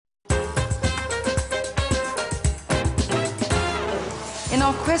In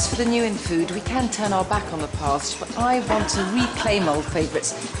our quest for the new in food, we can turn our back on the past, but I want to reclaim old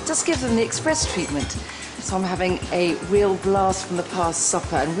favourites, just give them the express treatment. So I'm having a real blast from the past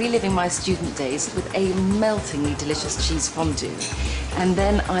supper and reliving my student days with a meltingly delicious cheese fondue. And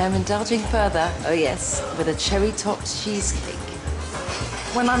then I am indulging further, oh yes, with a cherry-topped cheesecake.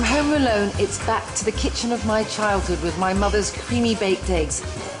 When I'm home alone, it's back to the kitchen of my childhood with my mother's creamy baked eggs.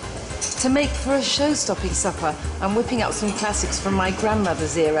 To make for a show-stopping supper, I'm whipping up some classics from my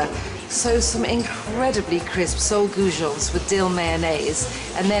grandmother's era. So some incredibly crisp sole goujons with dill mayonnaise,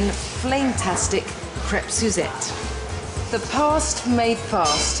 and then flame-tastic crêpe Suzette. The past made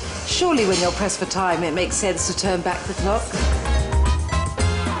fast. Surely when you're pressed for time, it makes sense to turn back the clock.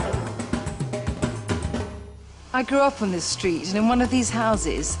 I grew up on this street, and in one of these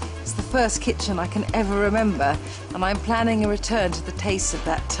houses, it's the first kitchen I can ever remember, and I'm planning a return to the taste of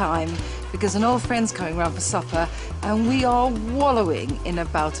that time because an old friend's coming round for supper, and we are wallowing in a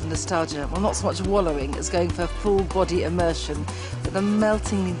bout of nostalgia. Well, not so much wallowing as going for full-body immersion with a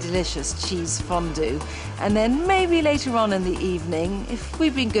meltingly delicious cheese fondue. And then maybe later on in the evening, if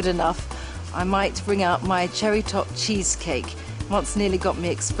we've been good enough, I might bring out my cherry-topped cheesecake, once nearly got me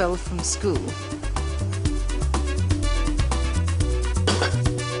expelled from school.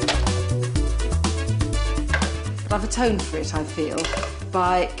 I've atoned for it, I feel,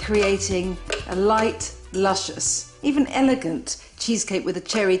 by creating a light, luscious, even elegant cheesecake with a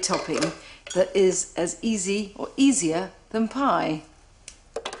cherry topping that is as easy or easier than pie.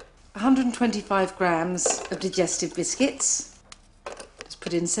 125 grams of digestive biscuits. Just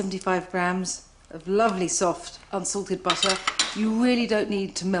put in 75 grams of lovely soft unsalted butter. You really don't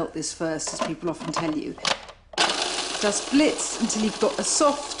need to melt this first, as people often tell you. Just blitz until you've got a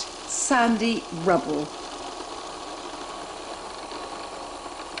soft, sandy rubble.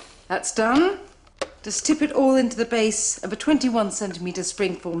 That's done. Just tip it all into the base of a 21 centimetre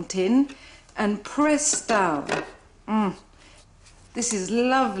springform tin and press down. This is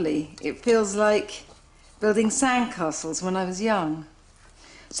lovely. It feels like building sandcastles when I was young.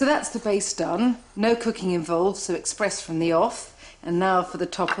 So that's the base done. No cooking involved, so express from the off. And now for the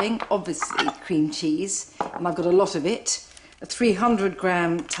topping, obviously cream cheese, and I've got a lot of it. A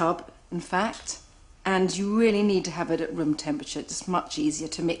 300-gram tub, in fact. And you really need to have it at room temperature, just much easier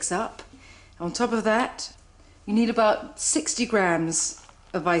to mix up. On top of that, you need about 60 grams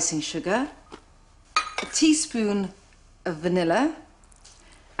of icing sugar, a teaspoon of vanilla,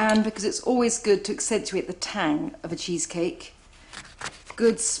 and because it's always good to accentuate the tang of a cheesecake,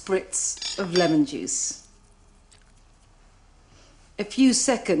 good spritz of lemon juice. A few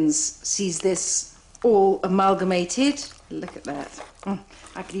seconds sees this all amalgamated. Look at that.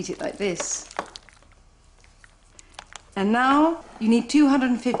 I could eat it like this. And now you need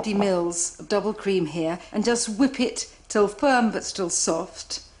 250 mils of double cream here, and just whip it till firm but still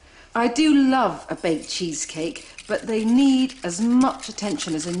soft. I do love a baked cheesecake, but they need as much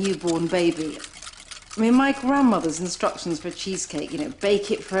attention as a newborn baby. I mean, my grandmother's instructions for a cheesecake, you know,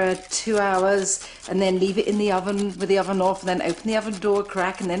 bake it for 2 hours and then leave it in the oven with the oven off and then open the oven door a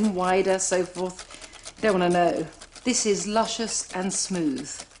crack and then wider, so forth. Don't want to know. This is luscious and smooth.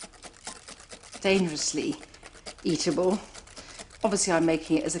 Dangerously eatable. Obviously I'm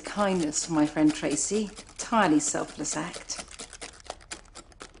making it as a kindness for my friend Tracy. Entirely selfless act.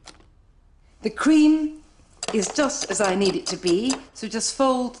 The cream is just as I need it to be, so just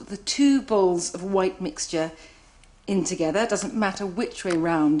fold the 2 bowls of white mixture in together. Doesn't matter which way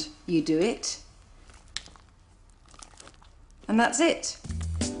round you do it. And that's it.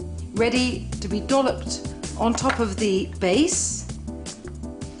 Ready to be dolloped on top of the base.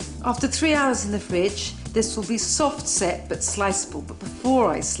 After 3 hours in the fridge, this will be soft set but sliceable, but before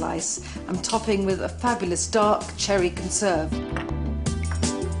I slice, I'm topping with a fabulous dark cherry conserve.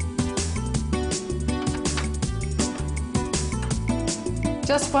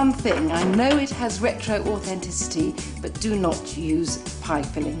 Just one thing, I know it has retro authenticity, but do not use pie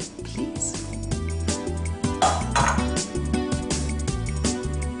filling, please.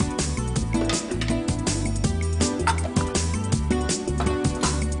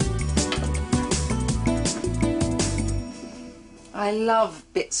 I love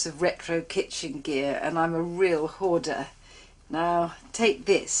bits of retro kitchen gear, and I'm a real hoarder. Now, take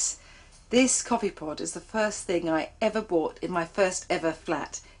this. This coffee pot is the first thing I ever bought in my first ever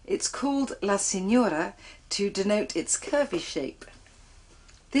flat. It's called La Signora to denote its curvy shape.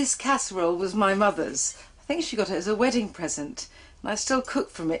 This casserole was my mother's. I think she got it as a wedding present, and I still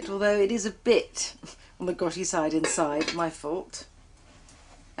cook from it, although it is a bit on the grotty side inside, my fault.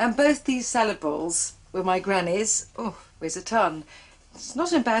 And both these salad bowls were my granny's. Oh, weighs a ton. It's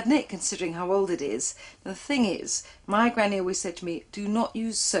not in bad nick considering how old it is. The thing is, my granny always said to me, do not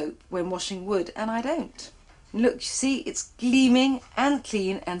use soap when washing wood, and I don't. Look, you see, it's gleaming and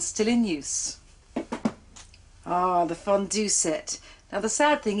clean and still in use. Ah, the fondue set. Now the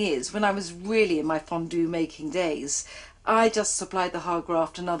sad thing is, when I was really in my fondue making days, I just supplied the hard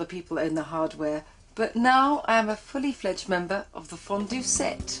graft and other people owned the hardware. But now I am a fully fledged member of the fondue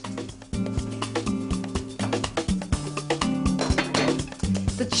set.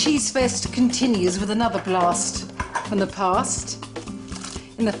 The cheese fest continues with another blast from the past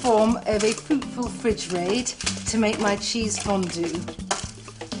in the form of a fruitful fridge raid to make my cheese fondue.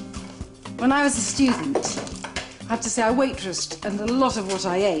 When I was a student, I have to say I waitressed, and a lot of what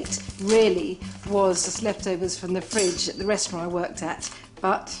I ate really was just leftovers from the fridge at the restaurant I worked at.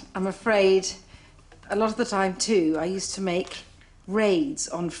 But I'm afraid a lot of the time too I used to make raids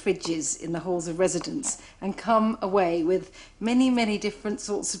on fridges in the halls of residence and come away with many different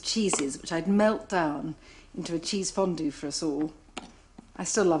sorts of cheeses which I'd melt down into a cheese fondue for us all. I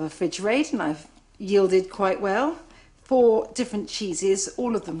still love a fridge raid, and I've yielded quite well. 4 different cheeses,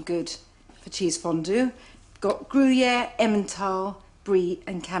 all of them good for cheese fondue. Got Gruyere, Emmental, Brie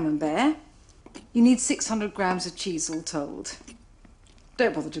and Camembert. You need 600 grams of cheese all told.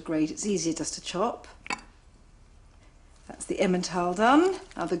 Don't bother to grate, it's easier just to chop. That's the Emmental done,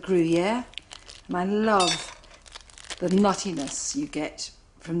 now the Gruyere. And I love the nuttiness you get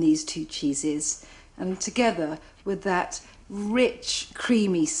from these 2 cheeses, and together with that rich,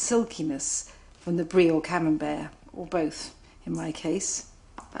 creamy silkiness from the Brie or Camembert, or both in my case.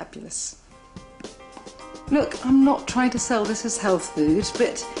 Fabulous. Look, I'm not trying to sell this as health food,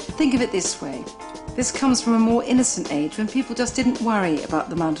 but think of it this way. This comes from a more innocent age when people just didn't worry about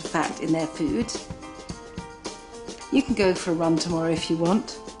the amount of fat in their food. You can go for a run tomorrow if you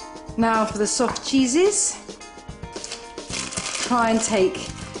want. Now for the soft cheeses. Try and take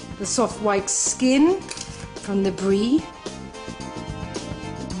the soft white skin from the Brie.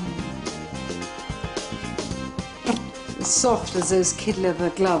 As soft as those kid leather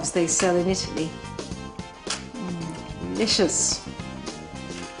gloves they sell in Italy. Delicious.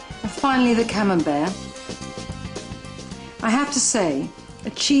 And finally the Camembert. I have to say, a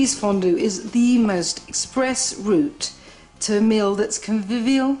cheese fondue is the most express route to a meal that's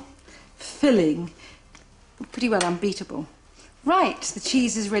convivial, filling, pretty well unbeatable. Right, the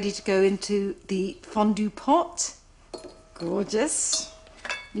cheese is ready to go into the fondue pot. Gorgeous.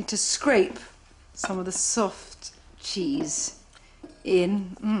 Need to scrape some of the soft cheese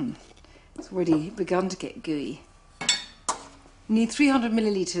in. It's already begun to get gooey. You need 300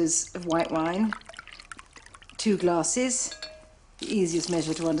 millilitres of white wine, 2 glasses, the easiest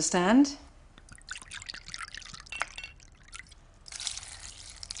measure to understand.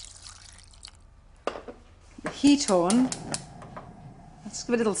 The heat on. Let's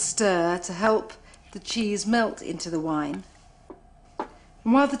give it a little stir to help the cheese melt into the wine.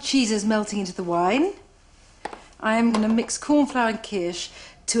 And while the cheese is melting into the wine, I am going to mix corn flour and kirsch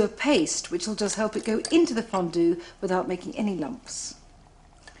to a paste which will just help it go into the fondue without making any lumps.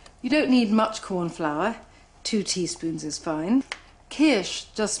 You don't need much corn flour, 2 teaspoons is fine. Kirsch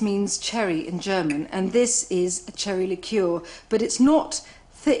just means cherry in German, and this is a cherry liqueur, but it's not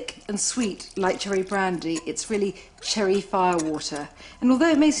thick and sweet like cherry brandy, it's really cherry firewater. And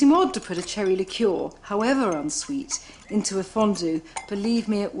although it may seem odd to put a cherry liqueur, however unsweet, into a fondue, believe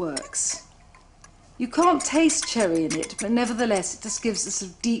me it works. You can't taste cherry in it, but nevertheless it just gives a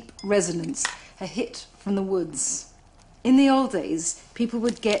sort of deep resonance, a hit from the woods. In the old days, people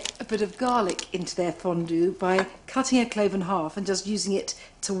would get a bit of garlic into their fondue by cutting a clove in half and just using it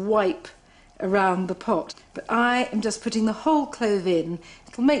to wipe around the pot. But I am just putting the whole clove in.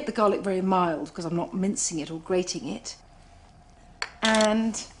 It'll make the garlic very mild because I'm not mincing it or grating it.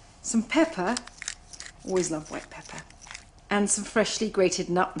 And some pepper, always love white pepper, and some freshly grated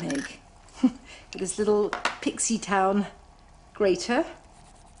nutmeg. With this little Pixie Town grater.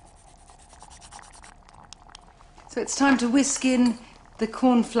 So it's time to whisk in the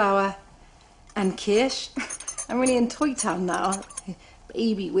corn flour and kirsch. I'm really in Toy Town now.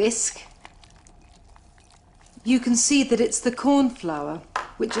 Baby whisk. You can see that it's the corn flour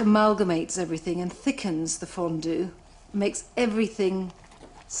which amalgamates everything and thickens the fondue, makes everything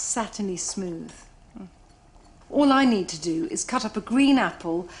satiny smooth. All I need to do is cut up a green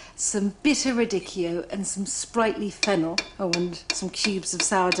apple, some bitter radicchio and some sprightly fennel, and some cubes of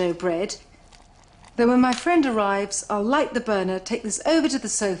sourdough bread. Then when my friend arrives, I'll light the burner, take this over to the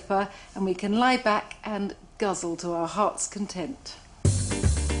sofa, and we can lie back and guzzle to our heart's content.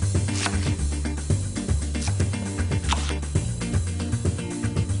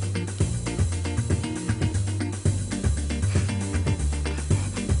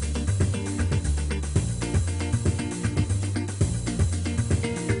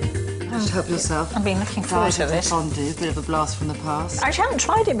 Just help yourself. I've been looking forward to this. Fondue, bit of a blast from the past. I actually haven't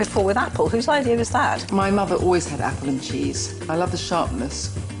tried it before with apple. Whose idea was that? My mother always had apple and cheese. I love the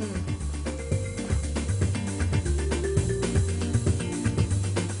sharpness.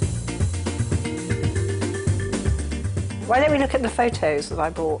 Why don't we look at the photos that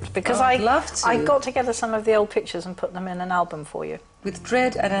I brought? Because I'd love to. I got together some of the old pictures and put them in an album for you. With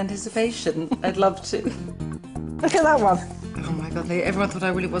dread and anticipation, I'd love to. Look at that one. Oh my God, everyone thought I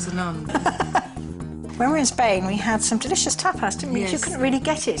really was a nun. When we were in Spain, we had some delicious tapas, didn't we? Yes. You couldn't really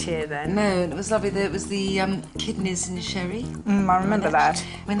get it here then. No, and it was lovely. It was the kidneys in sherry. I remember that.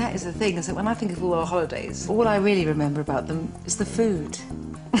 I mean, that is the thing, is that when I think of all our holidays, all I really remember about them is the food.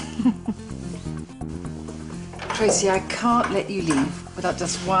 Tracy, I can't let you leave without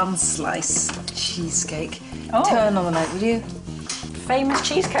just one slice of cheesecake. Oh. Turn on the light, will you? Famous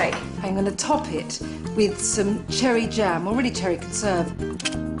cheesecake. I'm going to top it with some cherry jam, or really cherry conserve.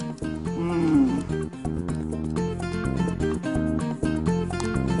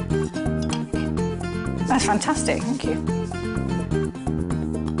 That's fantastic, thank you.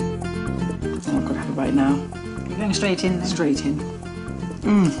 Oh, I've got to have it right now. You're going straight in then? Straight in.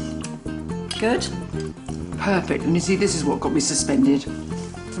 Good? Perfect. And you see, this is what got me suspended.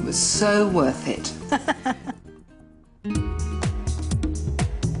 It was so worth it.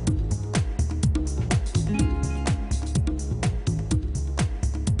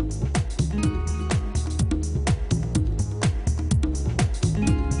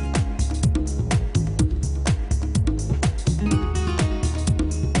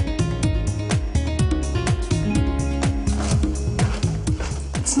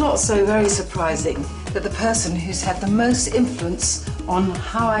 It's not so very surprising that the person who's had the most influence on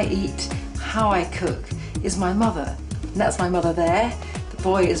how I eat, how I cook, is my mother. And that's my mother there. The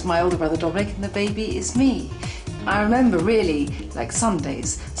boy is my older brother Dominic, and the baby is me. I remember really, like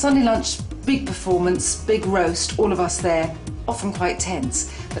Sundays. Sunday lunch, big performance, big roast, all of us there, often quite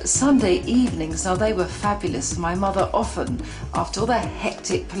tense. But Sunday evenings, now they were fabulous. My mother often, after all the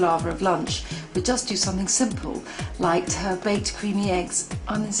hectic palaver of lunch, would just do something simple, like her baked creamy eggs.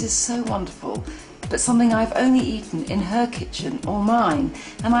 And this is so wonderful. But something I've only eaten in her kitchen or mine.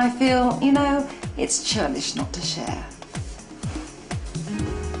 And I feel, you know, it's churlish not to share.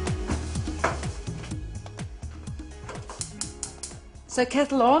 So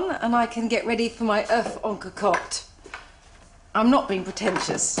kettle on, and I can get ready for my œuf en cocotte. I'm not being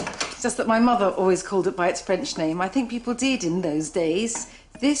pretentious. It's just that my mother always called it by its French name. I think people did in those days.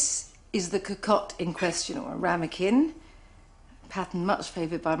 This is the cocotte in question, or a ramekin. Pattern much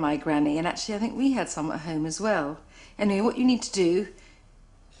favoured by my granny, and actually I think we had some at home as well. Anyway, what you need to do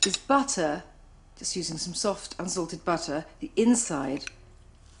is butter, just using some soft unsalted butter, the inside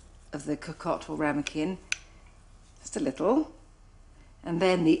of the cocotte or ramekin, just a little, and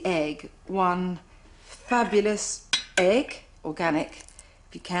then the egg, one fabulous egg, organic,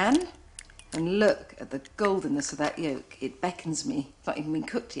 if you can, and look at the goldenness of that yolk. It beckons me. It's not even been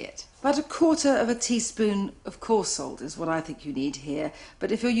cooked yet. About a quarter of a teaspoon of coarse salt is what I think you need here,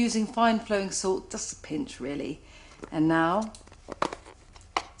 but if you're using fine flowing salt, just a pinch really. And now,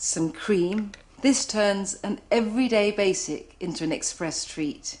 some cream. This turns an everyday basic into an express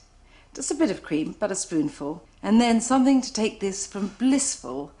treat. Just a bit of cream, about a spoonful, and then something to take this from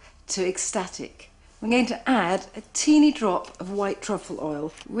blissful to ecstatic. I'm going to add a teeny drop of white truffle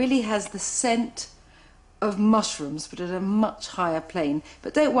oil. It really has the scent of mushrooms, but at a much higher plane.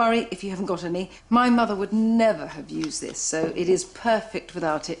 But don't worry if you haven't got any. My mother would never have used this, so it is perfect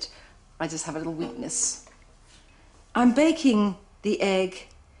without it. I just have a little weakness. I'm baking the egg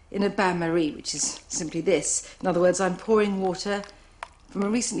in a bain-marie, which is simply this. In other words, I'm pouring water from a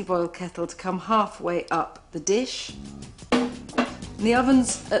recently boiled kettle to come halfway up the dish. And the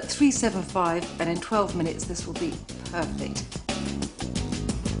oven's at 375, and in 12 minutes this will be perfect.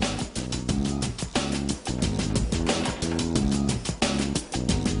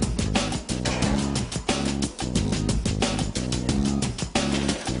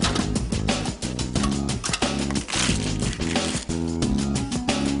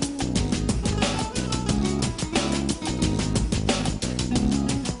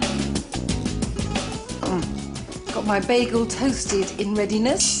 Got my bagel toasted in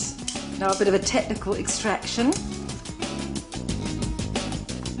readiness. Now a bit of a technical extraction.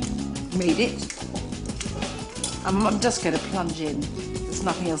 Made it. I'm just going to plunge in. There's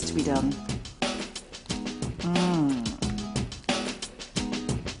nothing else to be done.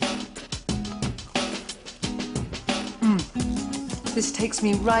 This takes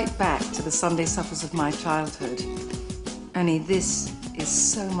me right back to the Sunday suppers of my childhood. Only this is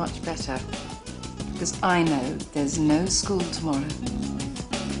so much better, because I know there's no school tomorrow.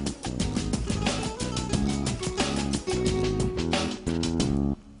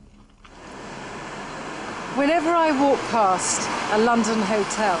 Whenever I walk past a London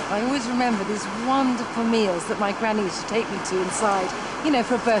hotel, I always remember these wonderful meals that my granny used to take me to inside, you know,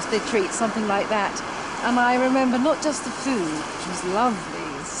 for a birthday treat, something like that. And I remember not just the food, which was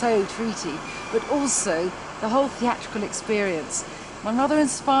lovely, so treaty, but also the whole theatrical experience. I'm rather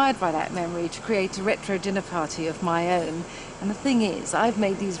inspired by that memory to create a retro dinner party of my own. And the thing is, I've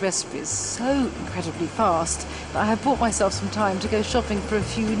made these recipes so incredibly fast that I have bought myself some time to go shopping for a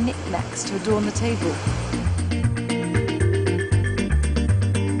few knickknacks to adorn the table.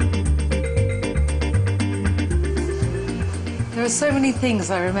 There are so many things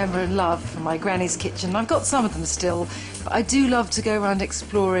I remember and love from my granny's kitchen. I've got some of them still, but I do love to go around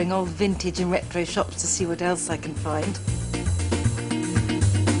exploring old vintage and retro shops to see what else I can find.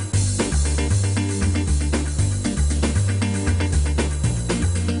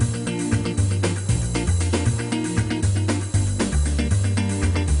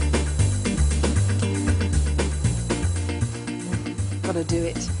 Gotta do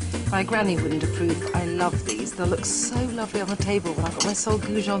it. My granny wouldn't approve. I love these. They'll look so lovely on the table when I've got my Sol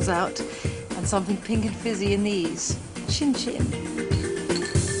Goujons out and something pink and fizzy in these. Chin chin.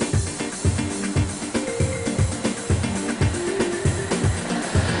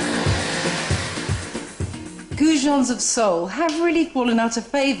 Goujons of Sol have really fallen out of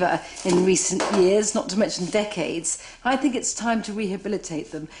favour in recent years, not to mention decades. I think it's time to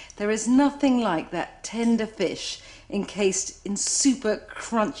rehabilitate them. There is nothing like that tender fish encased in super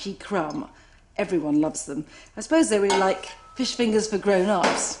crunchy crumb. Everyone loves them. I suppose they're really like fish fingers for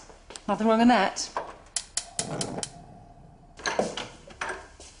grown-ups. Nothing wrong in that.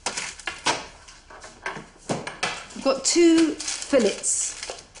 I've got 2 fillets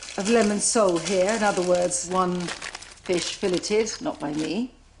of lemon sole here. In other words, 1 fish filleted, not by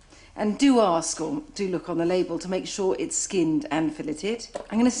me. And do ask or do look on the label to make sure it's skinned and filleted.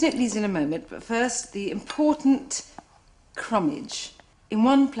 I'm going to snip these in a moment, but first the important crumbage. In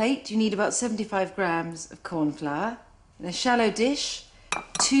 1 plate you need about 75 grams of corn flour. In a shallow dish,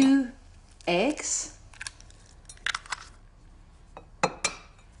 2 eggs. I'm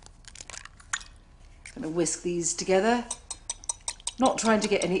going to whisk these together. Not trying to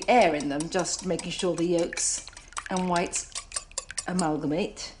get any air in them, just making sure the yolks and whites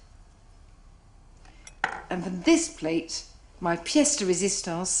amalgamate. And for this plate, my pièce de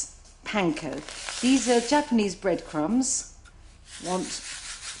résistance, panko. These are Japanese breadcrumbs. Want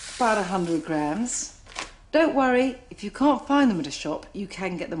about 100 grams. Don't worry, if you can't find them at a shop, you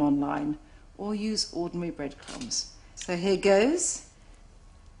can get them online or use ordinary breadcrumbs. So here goes.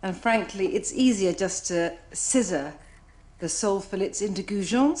 And frankly, it's easier just to scissor the sole fillets into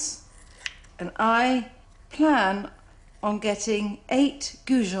goujons. And I plan on getting 8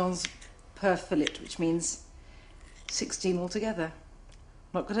 goujons per fillet, which means 16 altogether.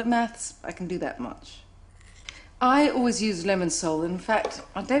 Not good at maths, I can do that much. I always use lemon sole. In fact,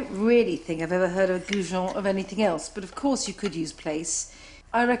 I don't really think I've ever heard of a goujon of anything else, but of course you could use plaice.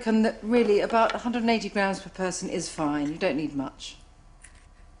 I reckon that really about 180 grams per person is fine. You don't need much.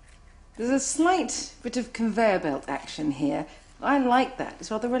 There's a slight bit of conveyor belt action here. I like that.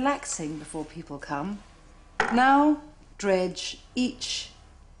 It's rather relaxing before people come. Now dredge each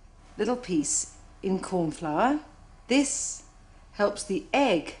little piece in corn flour. This helps the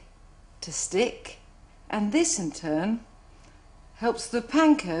egg to stick, and this in turn helps the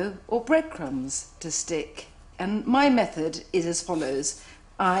panko or breadcrumbs to stick. And my method is as follows.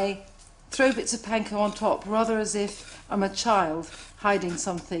 I throw bits of panko on top rather as if I'm a child hiding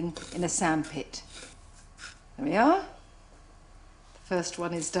something in a sandpit. There we are. The first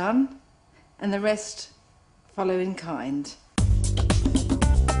one is done and the rest follow in kind.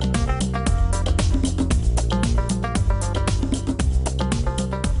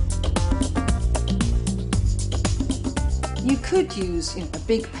 You could use a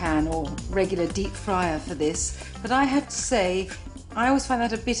big pan or regular deep fryer for this, but I have to say I always find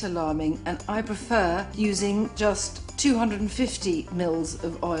that a bit alarming, and I prefer using just 250 mils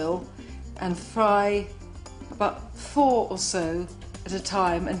of oil and fry about 4 or so at a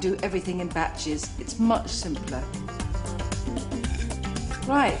time and do everything in batches. It's much simpler.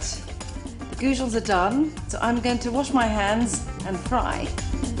 Right, the goujons are done, so I'm going to wash my hands and fry.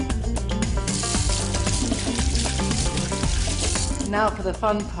 Now for the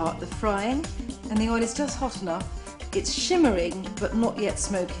fun part, the frying, and the oil is just hot enough. It's shimmering but not yet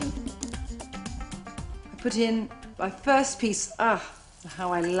smoking. I put in my first piece. Ah,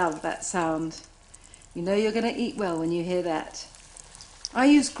 how I love that sound. You know you're going to eat well when you hear that. I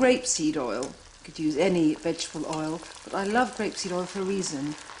use grapeseed oil. You could use any vegetable oil, but I love grapeseed oil for a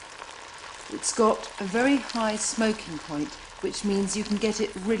reason. It's got a very high smoking point, which means you can get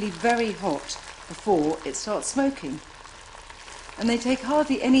it really very hot before it starts smoking. And they take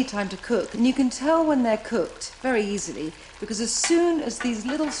hardly any time to cook, and you can tell when they're cooked very easily, because as soon as these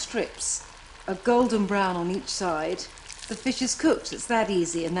little strips are golden brown on each side, the fish is cooked. It's that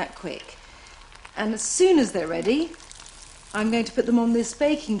easy and that quick. And as soon as they're ready, I'm going to put them on this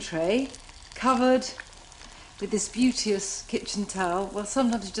baking tray, covered with this beauteous kitchen towel. Well,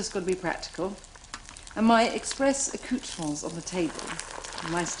 sometimes you've just got to be practical. And my express accoutrements on the table,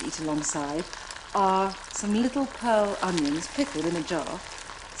 nice to eat alongside, are some little pearl onions pickled in a jar,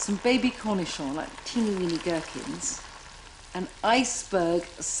 some baby cornichons, like teeny weeny gherkins, an iceberg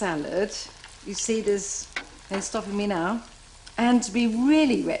salad. You see, there's no stopping me now. And to be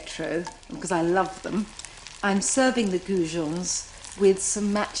really retro, because I love them, I'm serving the goujons with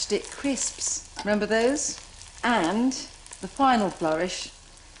some matchstick crisps. Remember those? And the final flourish,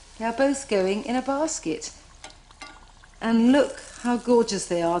 they are both going in a basket. And look how gorgeous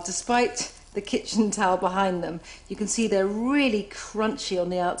they are, despite the kitchen towel behind them. You can see they're really crunchy on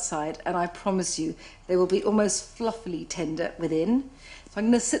the outside, and I promise you they will be almost fluffily tender within. So I'm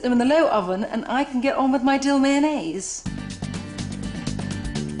going to sit them in the low oven and I can get on with my dill mayonnaise.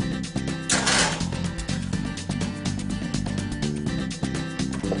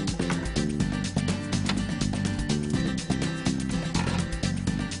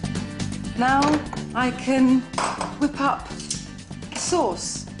 Now I can whip up the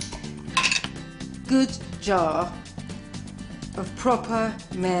sauce. Good jar of proper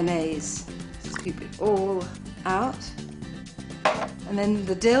mayonnaise. Scoop it all out. And then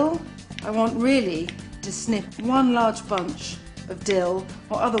the dill, I want really to snip one large bunch of dill,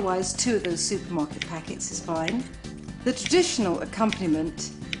 or otherwise 2 of those supermarket packets is fine. The traditional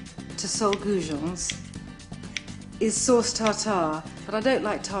accompaniment to sole goujons is sauce tartare, but I don't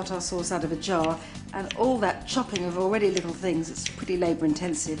like tartare sauce out of a jar, and all that chopping of already little things, it's pretty labour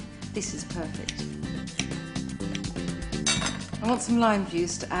intensive. This is perfect. I want some lime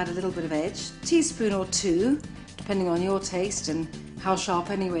juice to add a little bit of edge, a teaspoon or 2, depending on your taste and how sharp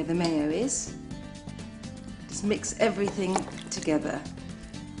anyway the mayo is. Just mix everything together.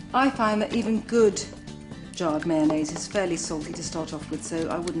 I find that even good jarred mayonnaise is fairly salty to start off with, so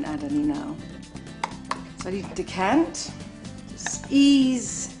I wouldn't add any now. So I need to decant, just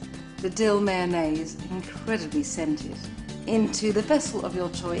ease the dill mayonnaise, incredibly scented, into the vessel of your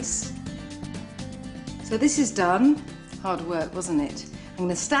choice. So this is done. Hard work, wasn't it? I'm going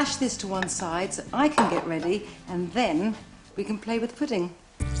to stash this to one side so I can get ready, and then we can play with pudding.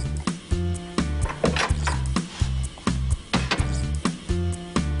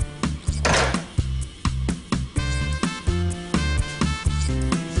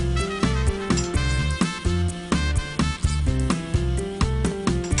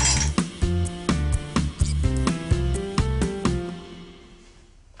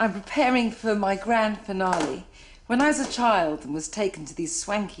 I'm preparing for my grand finale. When I was a child and was taken to these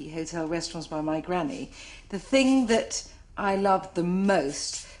swanky hotel restaurants by my granny, the thing that I loved the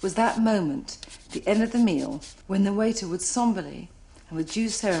most was that moment, the end of the meal, when the waiter would somberly and with due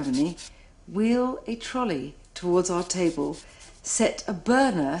ceremony wheel a trolley towards our table, set a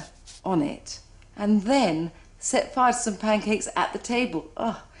burner on it, and then set fire to some pancakes at the table.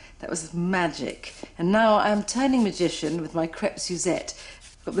 Oh, that was magic. And now I'm turning magician with my crepe Suzette.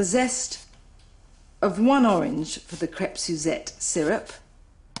 Got the zest of 1 orange for the crepe Suzette syrup,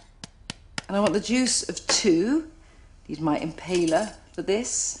 and I want the juice of 2. Need my impaler for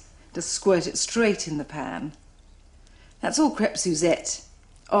this. Just squirt it straight in the pan. That's all crepe Suzette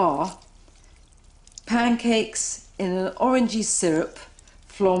are. Pancakes in an orangey syrup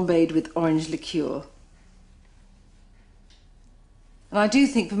flambéed with orange liqueur. And I do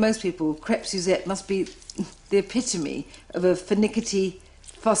think for most people crepe Suzette must be the epitome of a finicky,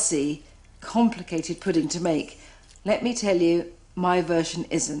 fussy, complicated pudding to make. Let me tell you, my version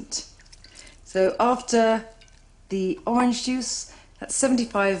isn't. So after the orange juice, that's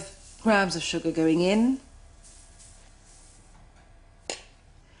 75 grams of sugar going in.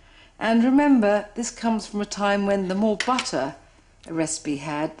 And remember, this comes from a time when the more butter a recipe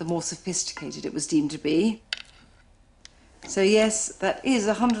had, the more sophisticated it was deemed to be. So yes, that is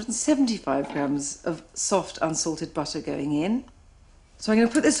 175 grams of soft unsalted butter going in. So I'm going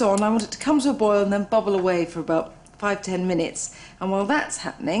to put this on. I want it to come to a boil and then bubble away for about 5–10 minutes. And while that's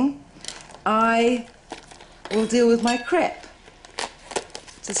happening, I will deal with my crepe.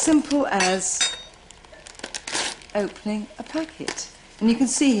 It's as simple as opening a packet. And you can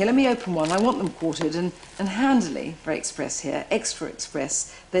see here, let me open one. I want them quartered and handily, very express here, extra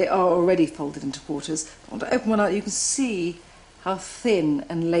express. They are already folded into quarters. I want to open one out. You can see how thin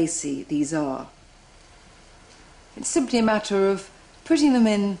and lacy these are. It's simply a matter of putting them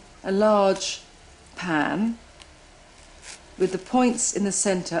in a large pan with the points in the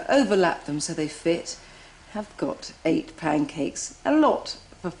centre, overlap them so they fit. I've got 8 pancakes, a lot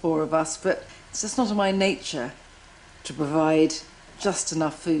for 4 of us, but it's just not in my nature to provide just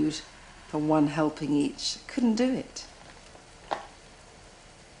enough food for 1 helping each. Couldn't do it.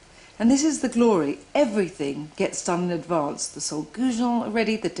 And this is the glory. Everything gets done in advance. The sole goujon are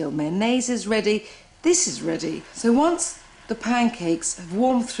ready, the dill mayonnaise is ready, this is ready. So once the pancakes have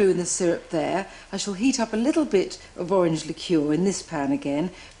warmed through in the syrup there, I shall heat up a little bit of orange liqueur in this pan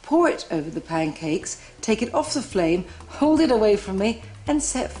again, pour it over the pancakes, take it off the flame, hold it away from me and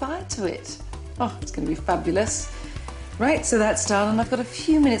set fire to it. Oh, it's going to be fabulous. Right, so that's done, and I've got a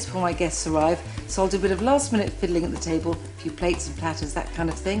few minutes before my guests arrive, so I'll do a bit of last-minute fiddling at the table, a few plates and platters, that kind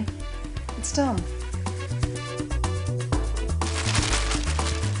of thing. It's done.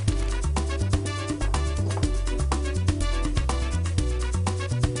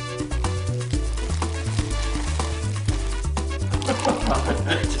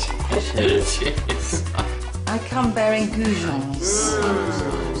 I come bearing goujons.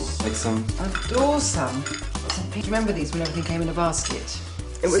 Like some. Adore some. Remember these when everything came in a basket?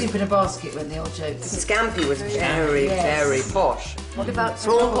 It was soup in a basket when the old jokes. Scampi was very, very posh. What about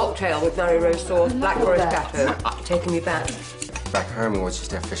Small cocktail with nutty roast sauce, black forest platter, taking me back. Back home, it was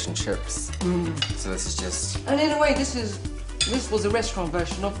just their fish and chips. So this is just. And in a way, this was a restaurant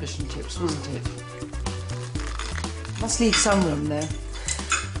version of fish and chips, wasn't it? Must leave some room though.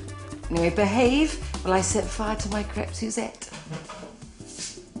 Anyway, behave while I set fire to my crepe Suzette.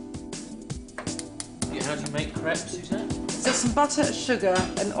 How do you make crepe, Suzette? So some butter, sugar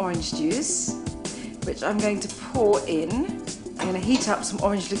and orange juice, which I'm going to pour in. I'm going to heat up some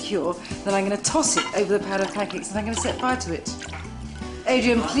orange liqueur, then I'm going to toss it over the pan of pancakes and I'm going to set fire to it.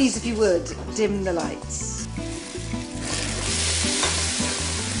 Adrian, please, if you would, dim the lights.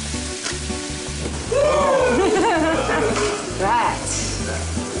 Right.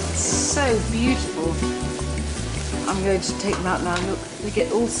 So beautiful. I'm going to take them out now. Look, they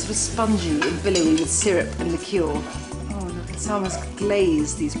get all sort of spongy and billowy with syrup and liqueur. Oh, look, it's almost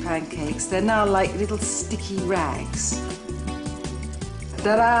glazed, these pancakes. They're now like little sticky rags.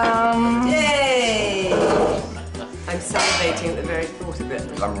 Ta-da! Yay! I'm salivating at the very thought of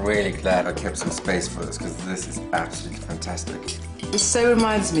it. I'm really glad I kept some space for this because this is absolutely fantastic. This so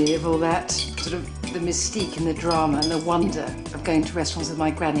reminds me of all that, sort of the mystique and the drama and the wonder of going to restaurants with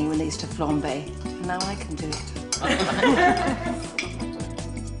my granny when they used to flambe. Now I can do it.